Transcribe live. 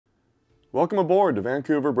Welcome aboard to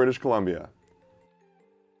Vancouver, British Columbia.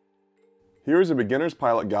 Here is a beginner's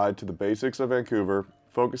pilot guide to the basics of Vancouver,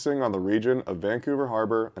 focusing on the region of Vancouver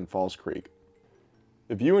Harbor and False Creek.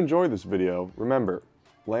 If you enjoyed this video, remember,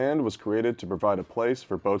 land was created to provide a place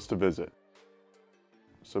for boats to visit.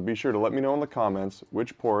 So be sure to let me know in the comments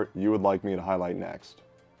which port you would like me to highlight next.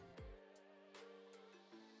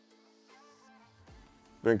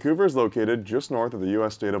 Vancouver is located just north of the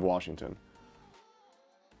U.S. state of Washington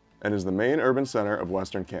and is the main urban center of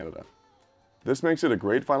Western Canada. This makes it a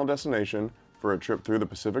great final destination for a trip through the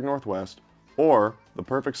Pacific Northwest or the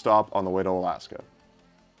perfect stop on the way to Alaska.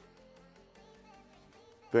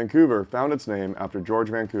 Vancouver found its name after George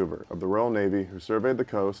Vancouver of the Royal Navy, who surveyed the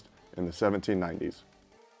coast in the 1790s.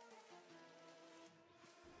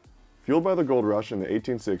 Fueled by the gold rush in the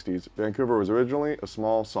 1860s, Vancouver was originally a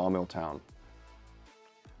small sawmill town.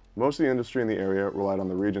 Most of the industry in the area relied on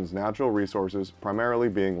the region's natural resources, primarily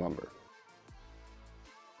being lumber.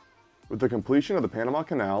 With the completion of the Panama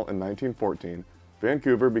Canal in 1914,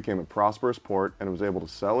 Vancouver became a prosperous port and was able to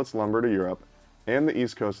sell its lumber to Europe and the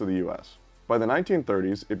east coast of the U.S. By the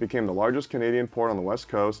 1930s, it became the largest Canadian port on the west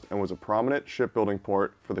coast and was a prominent shipbuilding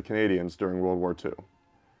port for the Canadians during World War II.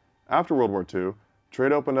 After World War II,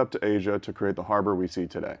 trade opened up to Asia to create the harbor we see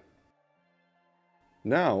today.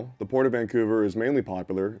 Now, the Port of Vancouver is mainly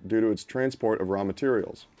popular due to its transport of raw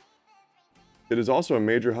materials. It is also a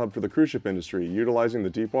major hub for the cruise ship industry, utilizing the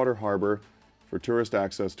deepwater harbor for tourist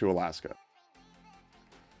access to Alaska.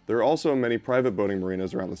 There are also many private boating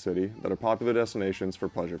marinas around the city that are popular destinations for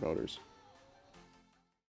pleasure boaters.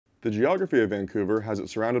 The geography of Vancouver has it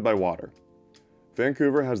surrounded by water.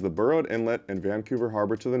 Vancouver has the Burrowed Inlet and Vancouver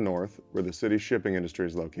Harbor to the north, where the city's shipping industry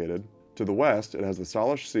is located. To the west, it has the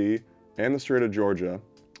Salish Sea and the Strait of Georgia,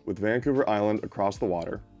 with Vancouver Island across the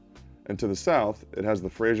water, and to the south, it has the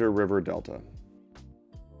Fraser River Delta.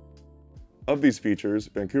 Of these features,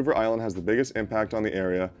 Vancouver Island has the biggest impact on the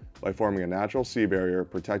area by forming a natural sea barrier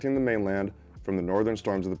protecting the mainland from the northern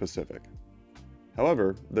storms of the Pacific.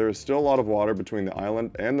 However, there is still a lot of water between the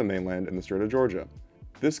island and the mainland in the Strait of Georgia.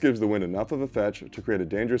 This gives the wind enough of a fetch to create a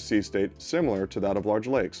dangerous sea state similar to that of large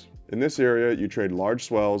lakes. In this area, you trade large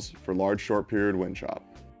swells for large short period wind chop.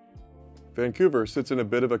 Vancouver sits in a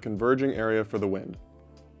bit of a converging area for the wind.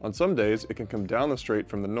 On some days, it can come down the strait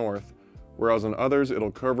from the north, whereas on others,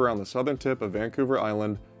 it'll curve around the southern tip of Vancouver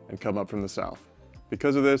Island and come up from the south.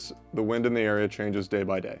 Because of this, the wind in the area changes day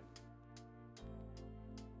by day.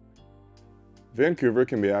 Vancouver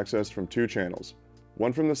can be accessed from two channels,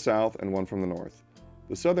 one from the south and one from the north.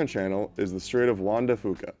 The southern channel is the Strait of Juan de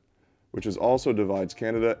Fuca, which also divides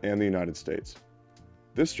Canada and the United States.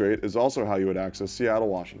 This strait is also how you would access Seattle,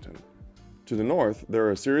 Washington. To the north, there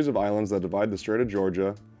are a series of islands that divide the Strait of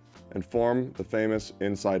Georgia and form the famous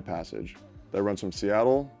Inside Passage that runs from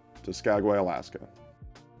Seattle to Skagway, Alaska.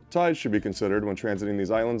 Tides should be considered when transiting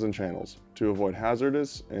these islands and channels to avoid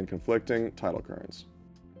hazardous and conflicting tidal currents.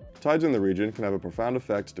 Tides in the region can have a profound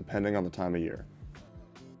effect depending on the time of year.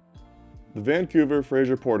 The Vancouver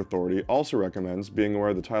Fraser Port Authority also recommends being aware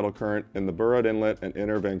of the tidal current in the Burrowed Inlet and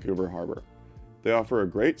Inner Vancouver Harbor. They offer a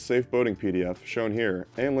great safe boating PDF shown here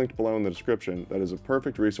and linked below in the description that is a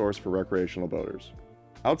perfect resource for recreational boaters.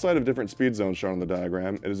 Outside of different speed zones shown on the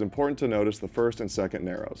diagram, it is important to notice the first and second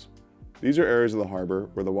narrows. These are areas of the harbor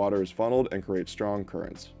where the water is funneled and creates strong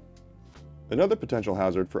currents. Another potential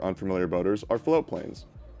hazard for unfamiliar boaters are float planes.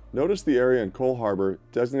 Notice the area in Cole Harbor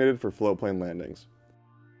designated for float plane landings.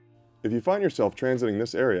 If you find yourself transiting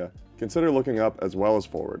this area, consider looking up as well as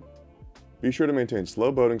forward. Be sure to maintain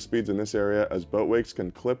slow boating speeds in this area, as boat wakes can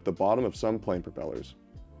clip the bottom of some plane propellers.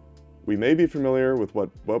 We may be familiar with what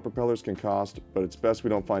boat propellers can cost, but it's best we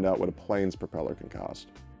don't find out what a plane's propeller can cost.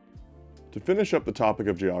 To finish up the topic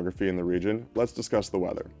of geography in the region, let's discuss the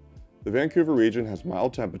weather. The Vancouver region has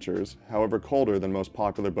mild temperatures, however colder than most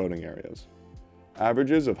popular boating areas.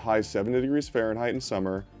 Averages of high 70 degrees Fahrenheit in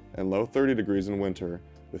summer and low 30 degrees in winter,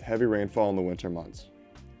 with heavy rainfall in the winter months.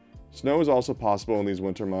 Snow is also possible in these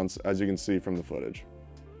winter months, as you can see from the footage.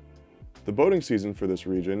 The boating season for this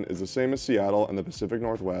region is the same as Seattle and the Pacific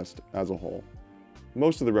Northwest as a whole.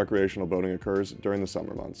 Most of the recreational boating occurs during the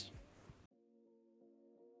summer months.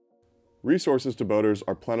 Resources to boaters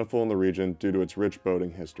are plentiful in the region due to its rich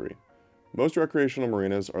boating history. Most recreational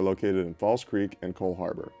marinas are located in False Creek and Cole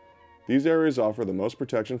Harbor. These areas offer the most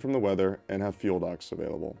protection from the weather and have fuel docks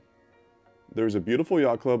available. There is a beautiful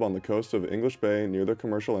yacht club on the coast of English Bay near the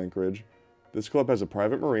commercial anchorage. This club has a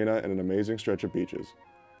private marina and an amazing stretch of beaches.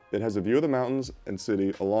 It has a view of the mountains and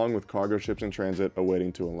city, along with cargo ships in transit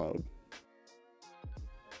awaiting to unload.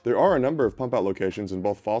 There are a number of pump-out locations in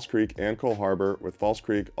both False Creek and Cole Harbor, with False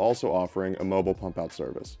Creek also offering a mobile pump-out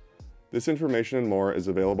service. This information and more is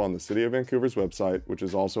available on the City of Vancouver's website, which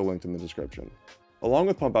is also linked in the description. Along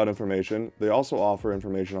with pump out information, they also offer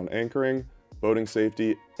information on anchoring, boating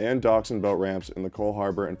safety, and docks and boat ramps in the Cole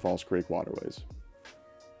Harbor and False Creek waterways.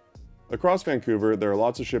 Across Vancouver, there are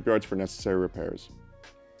lots of shipyards for necessary repairs.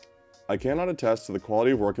 I cannot attest to the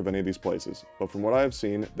quality of work of any of these places, but from what I have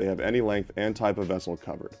seen, they have any length and type of vessel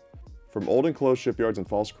covered. From old enclosed shipyards in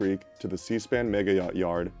False Creek to the Seaspan Mega Yacht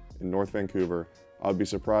Yard in North Vancouver, I would be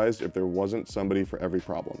surprised if there wasn't somebody for every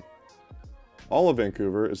problem. All of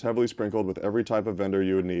Vancouver is heavily sprinkled with every type of vendor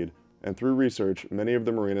you would need, and through research, many of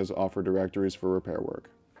the marinas offer directories for repair work.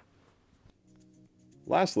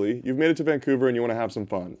 Lastly, you've made it to Vancouver and you want to have some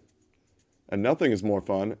fun. And nothing is more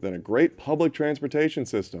fun than a great public transportation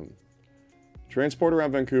system. Transport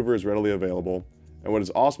around Vancouver is readily available, and what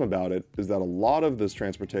is awesome about it is that a lot of this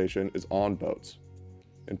transportation is on boats.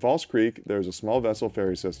 In False Creek, there is a small vessel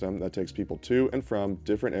ferry system that takes people to and from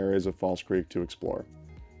different areas of False Creek to explore.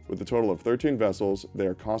 With a total of 13 vessels, they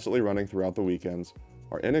are constantly running throughout the weekends,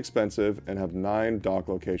 are inexpensive, and have 9 dock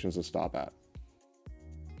locations to stop at.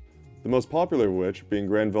 The most popular of which being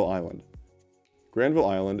Granville Island. Granville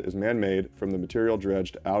Island is man-made from the material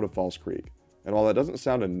dredged out of False Creek, and while that doesn't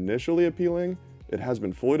sound initially appealing, it has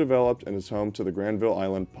been fully developed and is home to the Granville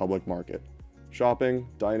Island public market, shopping,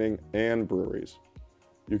 dining, and breweries.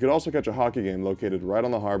 You could also catch a hockey game located right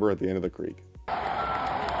on the harbor at the end of the creek.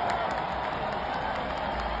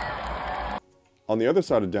 On the other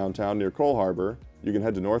side of downtown near Cole Harbor, you can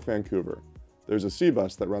head to North Vancouver. There's a sea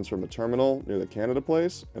bus that runs from a terminal near the Canada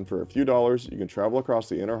Place, and for a few dollars, you can travel across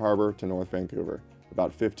the inner harbor to North Vancouver,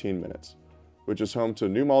 about 15 minutes, which is home to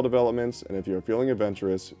new mall developments, and if you're feeling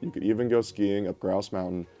adventurous, you could even go skiing up Grouse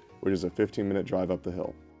Mountain, which is a 15-minute drive up the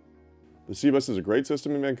hill. The sea bus is a great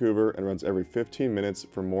system in Vancouver and runs every 15 minutes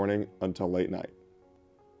from morning until late night.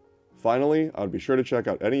 Finally, I would be sure to check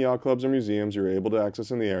out any yacht clubs or museums you're able to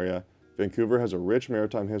access in the area. Vancouver has a rich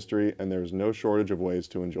maritime history, and there is no shortage of ways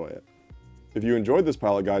to enjoy it. If you enjoyed this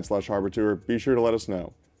pilot guide / harbor tour, be sure to let us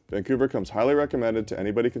know. Vancouver comes highly recommended to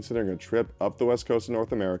anybody considering a trip up the west coast of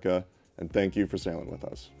North America, and thank you for sailing with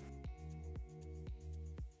us.